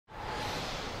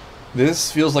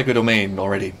This feels like a domain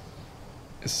already.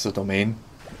 Is this a domain?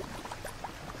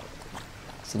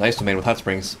 It's a nice domain with hot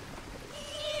springs.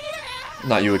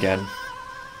 Not you again.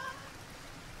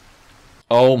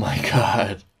 Oh my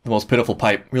god. The most pitiful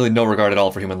pipe. Really no regard at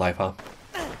all for human life, huh?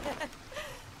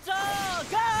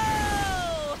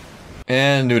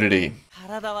 And nudity.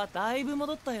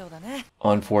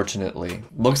 Unfortunately.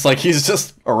 Looks like he's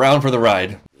just around for the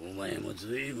ride.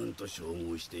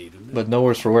 But no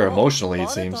worse for wear emotionally, it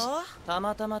seems. Poor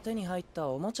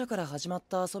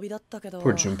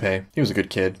Junpei. He was a good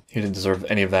kid. He didn't deserve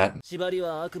any of that.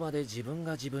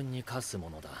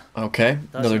 Okay,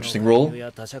 another interesting role. He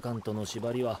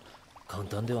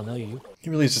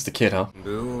really is just a kid, huh?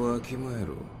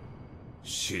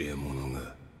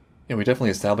 Yeah, we definitely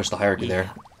established the hierarchy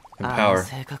there. In power.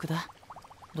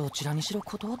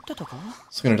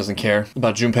 Sukuna doesn't care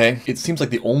about Junpei. It seems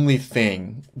like the only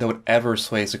thing that would ever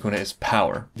sway Sukuna is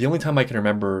power. The only time I can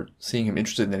remember seeing him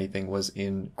interested in anything was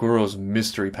in Guro's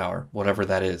mystery power, whatever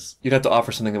that is. You'd have to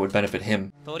offer something that would benefit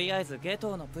him.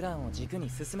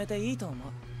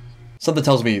 Something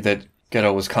tells me that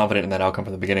Geto was confident in that outcome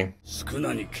from the beginning.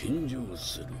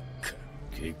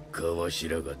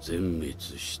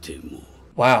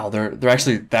 Wow, they're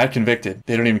actually that convicted.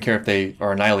 They don't even care if they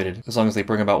are annihilated, as long as they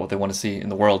bring about what they want to see in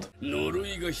the world. I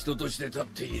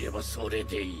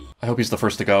hope he's the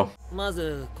first to go.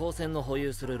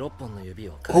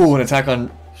 Oh, an attack on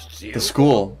the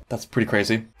school. That's pretty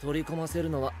crazy.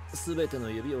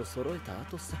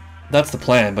 That's the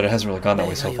plan, but it hasn't really gone that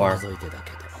way so far.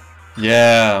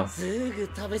 Yeah.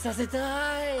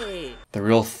 The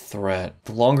real threat.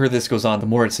 The longer this goes on, the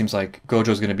more it seems like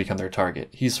Gojo's going to become their target.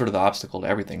 He's sort of the obstacle to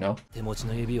everything, no?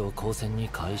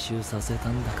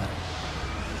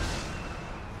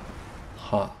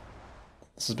 Huh.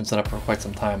 This has been set up for quite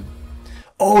some time.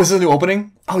 Oh, is this a new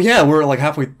opening? Oh yeah, we're like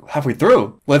halfway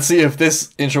through. Let's see if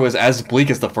this intro is as bleak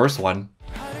as the first one.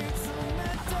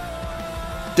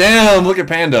 Damn, look at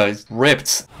Panda. He's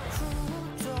ripped.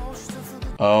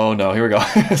 Oh no, here we go.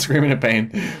 Screaming in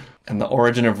pain. And the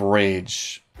origin of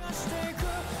rage.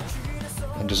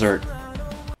 And dessert.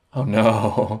 Oh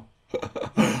no.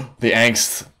 The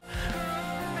angst.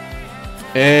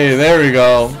 Hey, there we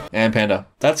go. And Panda.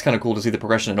 That's kind of cool to see the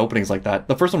progression in openings like that.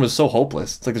 The first one was so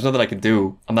hopeless. It's like there's nothing I can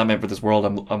do. I'm not meant for this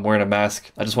world. I'm wearing a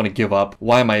mask. I just want to give up.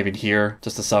 Why am I even here?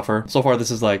 Just to suffer. So far this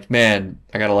is like, man,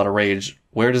 I got a lot of rage.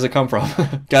 Where does it come from?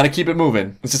 Gotta keep it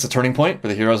moving. Is this a turning point for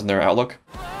the heroes and their outlook?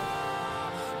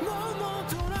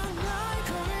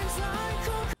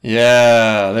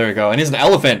 Yeah, there we go. And he's an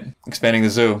elephant, expanding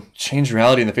the zoo. Change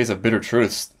reality in the face of bitter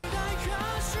truths.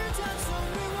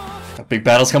 Got big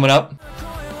battles coming up.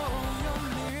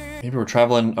 Maybe we're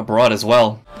traveling abroad as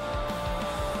well.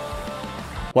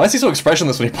 Why is he so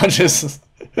expressionless when he punches?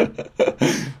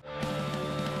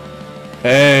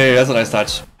 Hey, that's a nice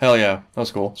touch. Hell yeah, that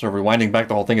was cool. Sort of rewinding back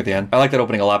the whole thing at the end. I like that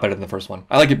opening a lot better than the first one.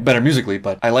 I like it better musically,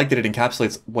 but I like that it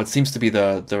encapsulates what seems to be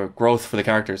the growth for the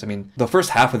characters. I mean, the first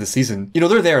half of the season, you know,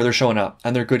 they're showing up,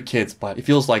 and they're good kids, but it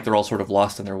feels like they're all sort of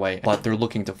lost in their way, but they're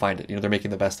looking to find it. You know, they're making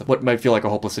the best of what might feel like a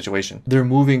hopeless situation. They're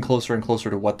moving closer and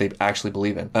closer to what they actually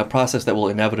believe in. A process that will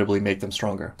inevitably make them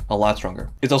stronger. A lot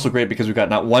stronger. It's also great because we've got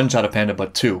not one shot of Panda,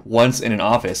 but two. Once in an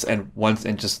office, and once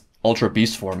in just Ultra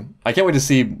Beast form. I can't wait to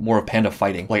see more of Panda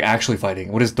fighting, like actually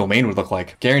fighting, what his domain would look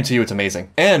like. Guarantee you it's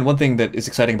amazing. And one thing that is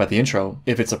exciting about the intro,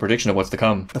 if it's a prediction of what's to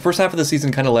come, the first half of the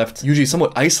season kind of left Yuji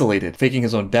somewhat isolated, faking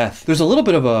his own death. There's a little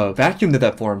bit of a vacuum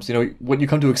that forms, you know, what you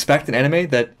come to expect in anime,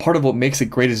 that part of what makes it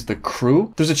great is the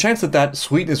crew. There's a chance that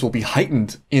sweetness will be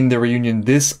heightened in the reunion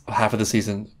this half of the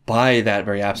season by that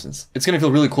very absence. It's gonna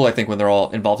feel really cool, I think, when they're all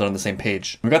involved and on the same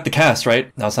page. We got the cast,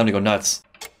 right? Now it's time to go nuts.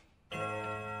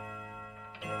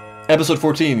 Episode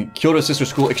 14, Kyoto Sister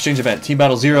School Exchange Event, Team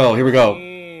Battle 0, here we go.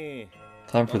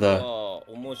 Time for the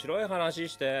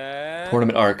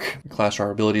tournament arc. We clash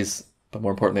our abilities, but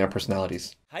more importantly our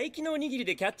personalities. That's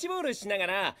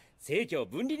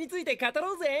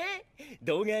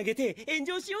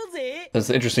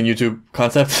an interesting YouTube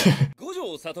concept.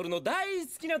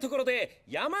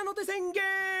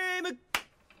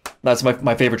 That's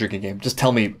my favorite drinking game. Just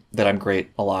tell me that I'm great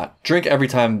a lot. Drink every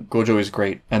time Gojo is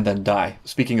great, and then die.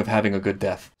 Speaking of having a good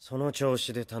death. These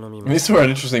two are an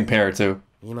interesting pair, too.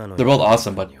 They're both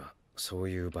awesome, but so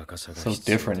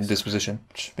different in disposition,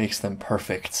 which makes them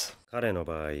perfect. And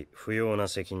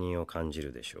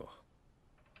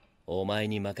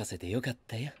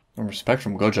respect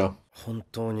from Gojo.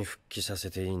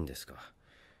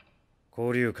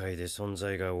 He's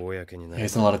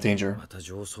in a lot of danger. How do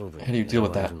you deal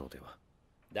with that?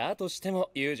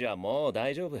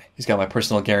 He's got my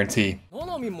personal guarantee.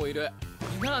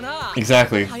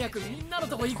 Exactly.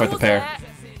 Quite the pair.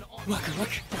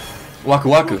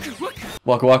 Waku Waku.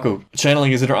 Waku Waku.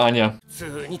 Channeling his inner Anya. Is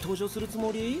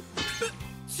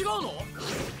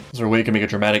there a way you can make a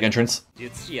dramatic entrance?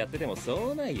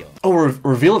 Oh,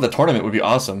 reveal at the tournament would be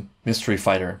awesome. Mystery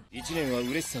fighter. I feel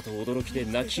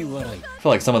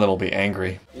like some of them will be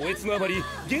angry. Who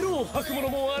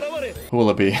will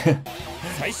it be?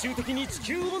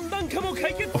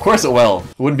 Of course it will.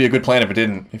 It wouldn't be a good plan if it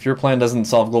didn't. If your plan doesn't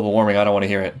solve global warming, I don't want to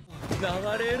hear it.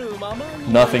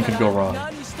 Nothing could go wrong.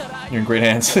 You're in great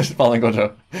hands following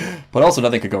Gojo. But also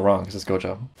nothing could go wrong, because it's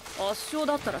Gojo.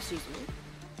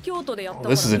 Oh,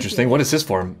 this is interesting. What is his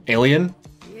form? Alien?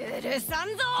 This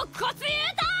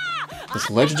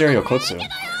legendary Okotsu.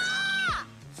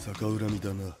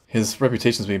 His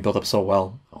reputation's being built up so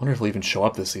well. I wonder if he'll even show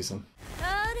up this season.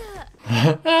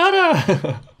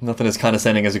 Nothing as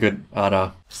condescending as a good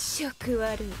Ara.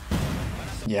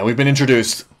 Yeah, we've been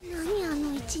introduced.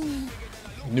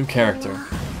 New character.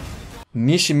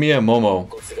 Nishimiya Momo.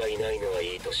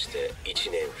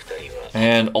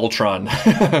 And Ultron.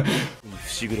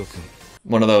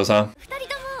 One of those, huh?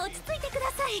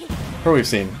 Who we've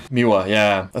seen? Miwa,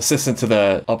 yeah. Assistant to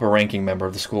the upper-ranking member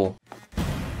of the school.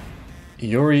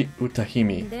 Iori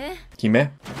Utahime. Hime?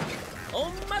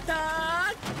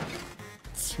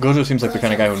 Gojo seems like the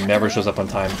kind of guy who never shows up on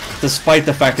time, despite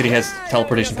the fact that he has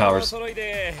teleportation powers.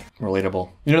 Relatable.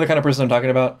 You know the kind of person I'm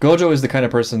talking about? Gojo is the kind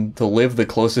of person to live the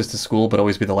closest to school but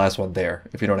always be the last one there,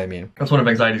 if you know what I mean. That's one of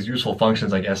anxiety's useful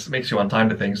functions, I guess. It makes you on time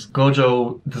to things.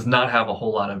 Gojo does not have a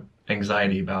whole lot of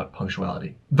anxiety about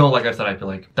punctuality. Though, like I said, I feel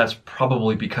like that's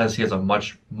probably because he has a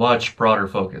much, much broader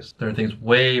focus. There are things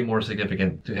way more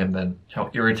significant to him than how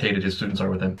irritated his students are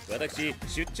with him.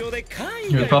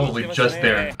 He was probably just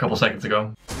there a couple seconds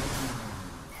ago.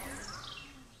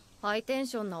 You're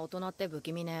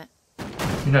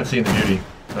not seeing the beauty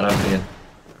that I'm seeing.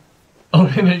 Oh,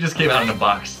 and he just came out in a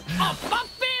box.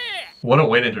 What a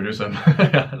way to introduce him.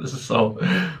 This is so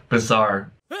bizarre.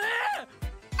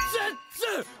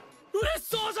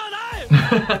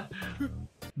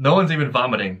 No one's even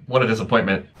vomiting. What a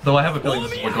disappointment. Though I have a feeling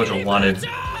this is what Gojo wanted.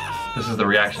 This is the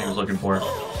reaction he was looking for.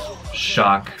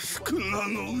 Shock.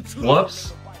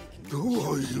 Whoops.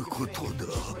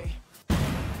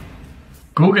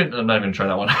 Gakugan. I'm not even gonna try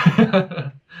that one.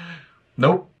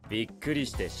 Nope. Again,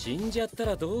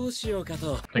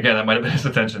 that might have been his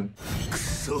attention.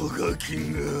 This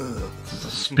is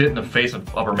a spit in the face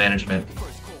of upper management.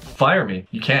 Fire me.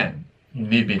 You can. You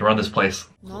need me to run this place.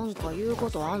 He already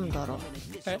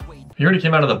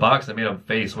came out of the box and made a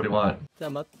face. What do you want?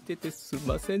 And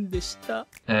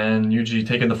Yuji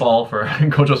taking the fall for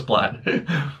Gojo's plot.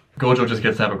 Gojo just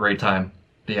gets to have a great time.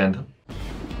 The end.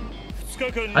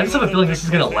 I just have a feeling this is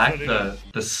gonna lack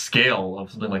the scale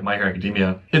of something like My Hero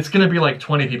Academia. It's gonna be like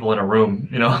 20 people in a room,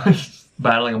 you know,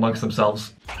 battling amongst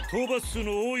themselves. Right.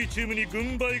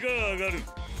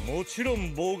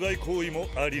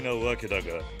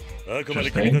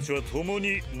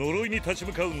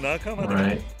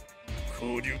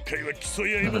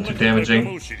 Nothing too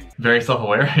damaging. Very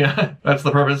self-aware, yeah. That's the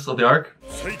purpose of the arc.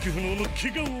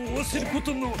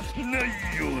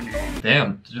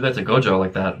 Damn, to do that to Gojo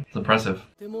like that, it's impressive.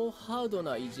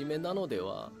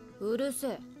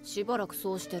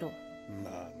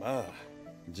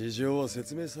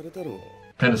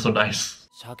 Pen is so nice.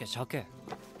 Oh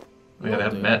yeah, they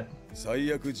haven't met.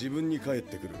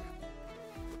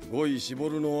 There's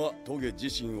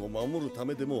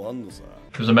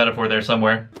a metaphor there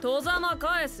somewhere. That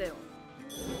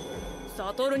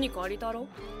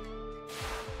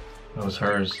was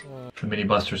hers. The mini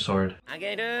buster sword.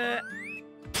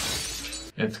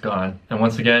 It's gone. And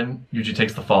once again, Yuji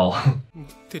takes the fall.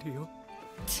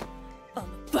 It's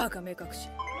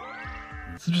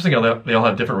interesting how they all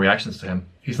have different reactions to him.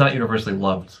 He's not universally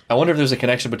loved. I wonder if there's a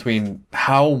connection between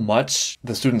how much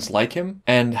the students like him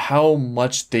and how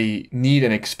much they need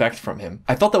and expect from him.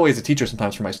 I felt that way as a teacher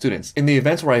sometimes for my students. In the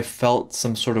events where I felt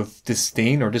some sort of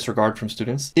disdain or disregard from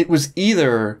students, it was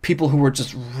either people who were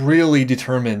just really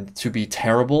determined to be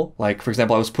terrible. Like, for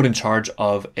example, I was put in charge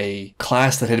of a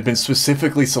class that had been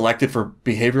specifically selected for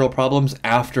behavioral problems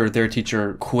after their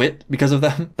teacher quit because of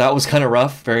them. That was kind of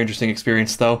rough. Very interesting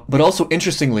experience though. But also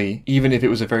interestingly, even if it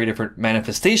was a very different manifestation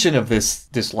manifestation of this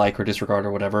dislike or disregard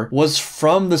or whatever was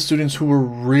from the students who were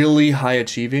really high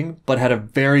achieving, but had a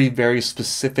very, very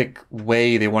specific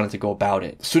way they wanted to go about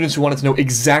it. Students who wanted to know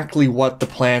exactly what the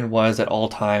plan was at all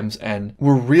times and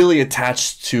were really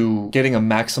attached to getting a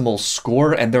maximal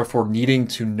score and therefore needing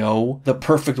to know the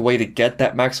perfect way to get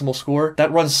that maximal score.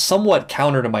 That runs somewhat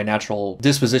counter to my natural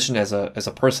disposition as a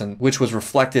person, which was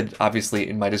reflected obviously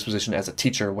in my disposition as a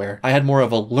teacher, where I had more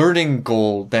of a learning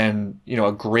goal than, you know,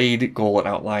 a grade goal and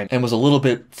outline, and was a little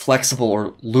bit flexible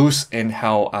or loose in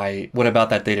how I went about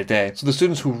that day to day. So the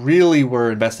students who really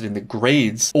were invested in the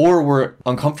grades or were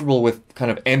uncomfortable with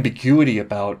kind of ambiguity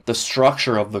about the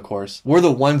structure of the course were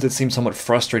the ones that seemed somewhat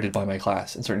frustrated by my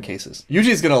class in certain cases. Yuji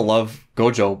is gonna love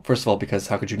Gojo, first of all, because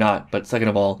how could you not? But second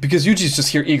of all, because Yuji's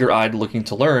just here eager-eyed looking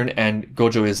to learn, and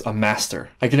Gojo is a master.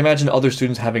 I can imagine other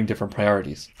students having different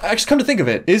priorities. Actually, come to think of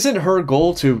it, isn't her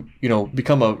goal to, you know,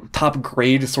 become a top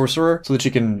grade sorcerer so that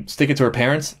she can stick it to her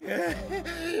parents?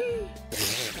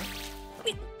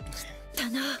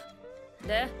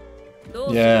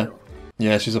 Yeah.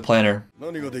 Yeah, she's a planner.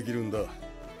 Not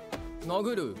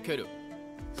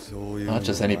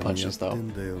just any punches, though.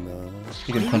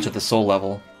 You can punch at the soul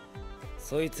level.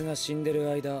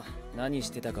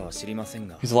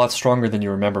 He's a lot stronger than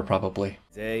you remember, probably.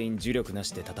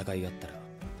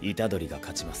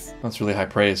 That's really high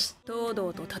praise.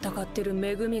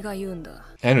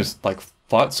 And who's, like,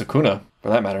 fought Sukuna, for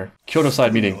that matter. Kyoto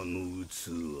side meeting.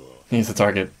 He's the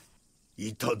target.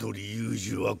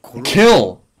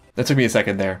 Kill! That took me a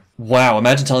second there. Wow,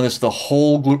 imagine telling this to the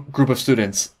whole group of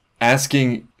students,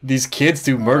 asking these kids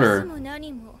to murder.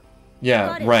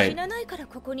 Yeah, right.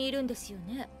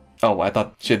 Oh, I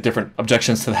thought she had different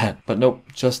objections to that. But nope,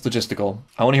 just logistical.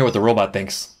 I want to hear what the robot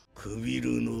thinks.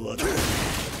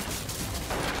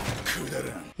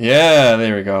 Yeah,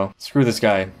 there we go. Screw this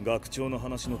guy.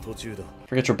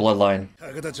 Forget your bloodline.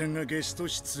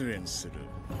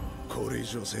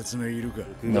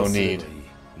 No need.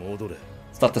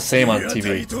 It's not the same on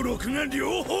TV.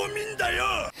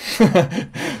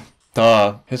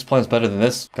 Duh. His plan's better than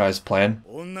this guy's plan.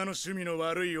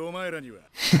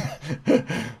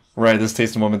 Right, this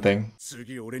taste and woman thing.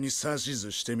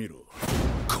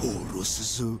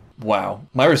 Wow.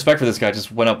 My respect for this guy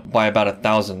just went up by about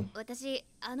 1,000.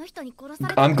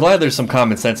 I'm glad there's some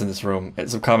common sense in this room.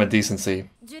 It's some common decency.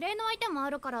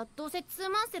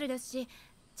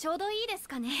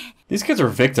 These kids are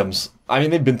victims. I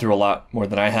mean, they've been through a lot more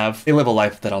than I have. They live a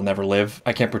life that I'll never live.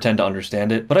 I can't pretend to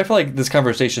understand it. But I feel like this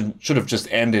conversation should have just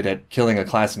ended at killing a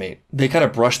classmate. They kind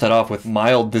of brushed that off with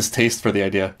mild distaste for the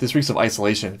idea. This reeks of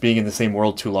isolation, being in the same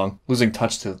world too long, losing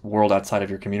touch to the world outside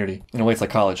of your community. In a way, it's like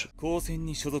college.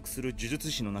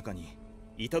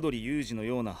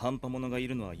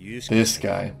 This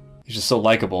guy. He's just so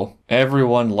likable.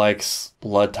 Everyone likes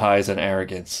blood ties and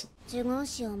arrogance.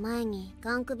 Excited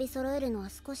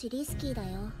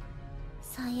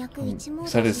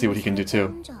to see what he can do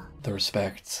too. The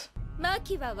respect.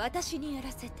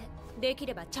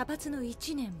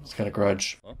 He's got a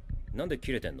grudge.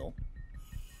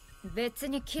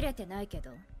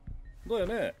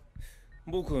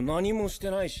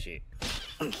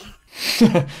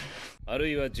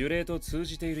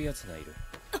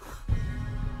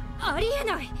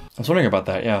 I was wondering about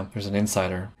that, yeah. There's an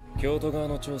insider. It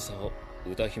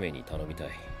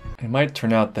might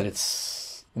turn out that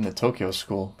it's in the Tokyo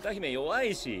school. Oh,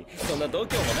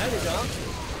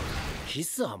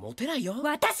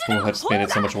 that's made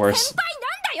it so much worse.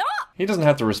 He doesn't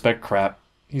have to respect crap.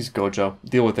 He's Gojo.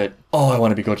 Deal with it. Oh, I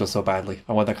want to be Gojo so badly.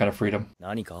 I want that kind of freedom.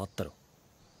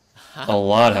 A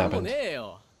lot happened.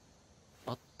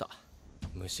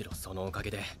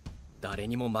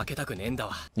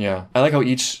 Yeah, I like how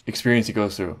each experience he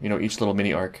goes through, you know, each little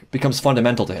mini arc, becomes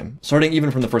fundamental to him, starting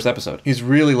even from the first episode. He's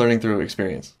really learning through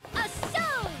experience.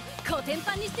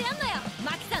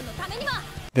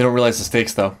 They don't realize the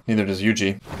stakes though, neither does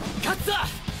Yuji.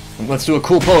 Let's do a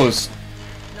cool pose!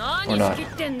 Or not.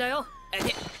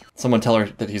 Someone tell her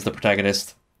that he's the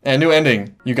protagonist. And new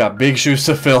ending! You got big shoes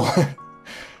to fill.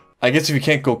 I guess if you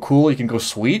can't go cool, you can go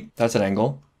sweet? That's an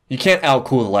angle. You can't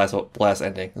out-cool the last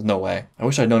ending. There's no way. I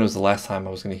wish I'd known it was the last time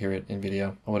I was going to hear it in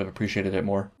video. I would have appreciated it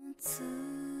more.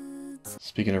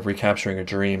 Speaking of recapturing a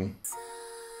dream.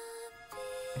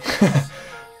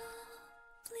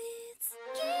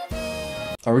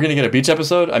 Are we going to get a beach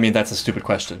episode? I mean, that's a stupid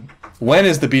question. When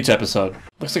is the beach episode?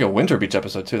 Looks like a winter beach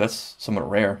episode too. That's somewhat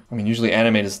rare. I mean, usually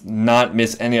anime does not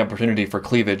miss any opportunity for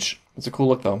cleavage. It's a cool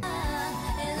look though.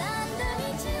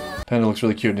 Panda looks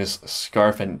really cute in his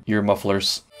scarf and ear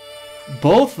mufflers.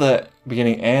 Both the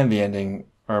beginning and the ending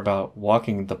are about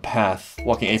walking the path.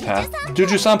 Walking a path.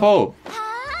 Juju Sampo!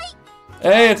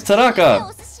 Hey, it's Tanaka!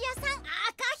 お寿司屋さん赤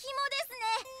ひもですね。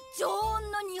常温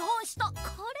の日本酒とこれ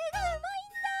がうまい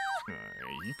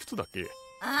んだ。いくつだっけ？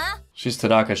あ？ She's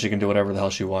Tanaka, she can do whatever the hell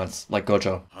she wants, like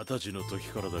Gojo. 20歳の時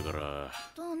からだから。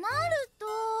となると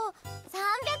300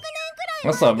年くら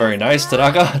い。 That's not very nice,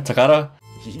 Tanaka. Takara.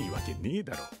 いいわけねえ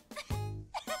だろ。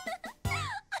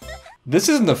 This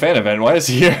isn't the fan event. Why is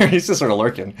he here? He's just sort of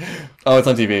lurking. Oh, it's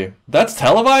on TV. That's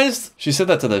televised? She said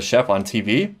that to the chef on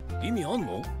TV? 意味あん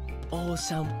の？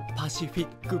 Ocean Pacific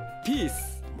Peace.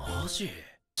 マジ?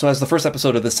 So as the first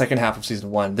episode of the second half of season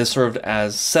 1, this served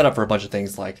as setup for a bunch of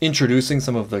things like introducing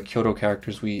some of the Kyoto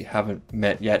characters we haven't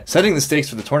met yet, setting the stakes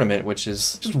for the tournament, which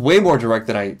is just way more direct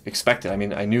than I expected. I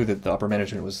mean, I knew that the upper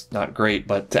management was not great,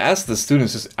 but to ask the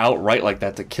students just outright like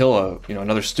that to kill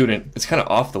another student, it's kind of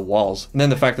off the walls. And then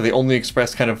the fact that they only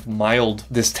expressed kind of mild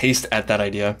distaste at that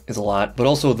idea is a lot, but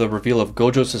also the reveal of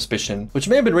Gojo's suspicion, which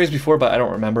may have been raised before, but I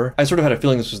don't remember. I sort of had a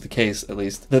feeling this was the case, at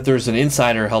least, that there's an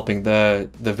insider helping the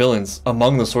villains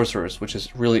among the sorcerers, which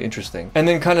is really interesting. And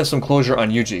then kind of some closure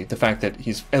on Yuji, the fact that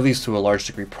he's, at least to a large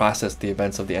degree, processed the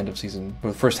events of the end of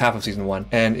the first half of season 1,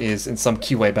 and is in some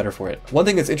key way better for it. One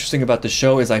thing that's interesting about the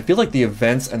show is I feel like the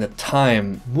events and the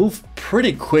time move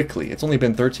pretty quickly. It's only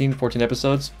been 13, 14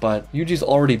 episodes, but Yuji's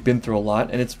already been through a lot,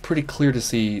 and it's pretty clear to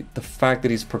see the fact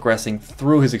that he's progressing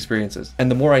through his experiences. And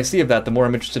the more I see of that, the more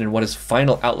I'm interested in what his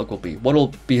final outlook will be. What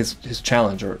will be his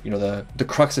challenge, or the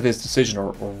crux of his decision,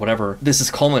 or whatever this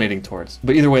is culminating towards.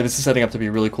 But either way, this is setting up to be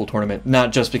a really cool tournament,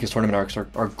 not just because tournament arcs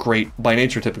are great by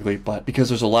nature typically, but because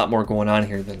there's a lot more going on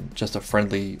here than just a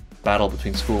friendly battle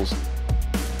between schools.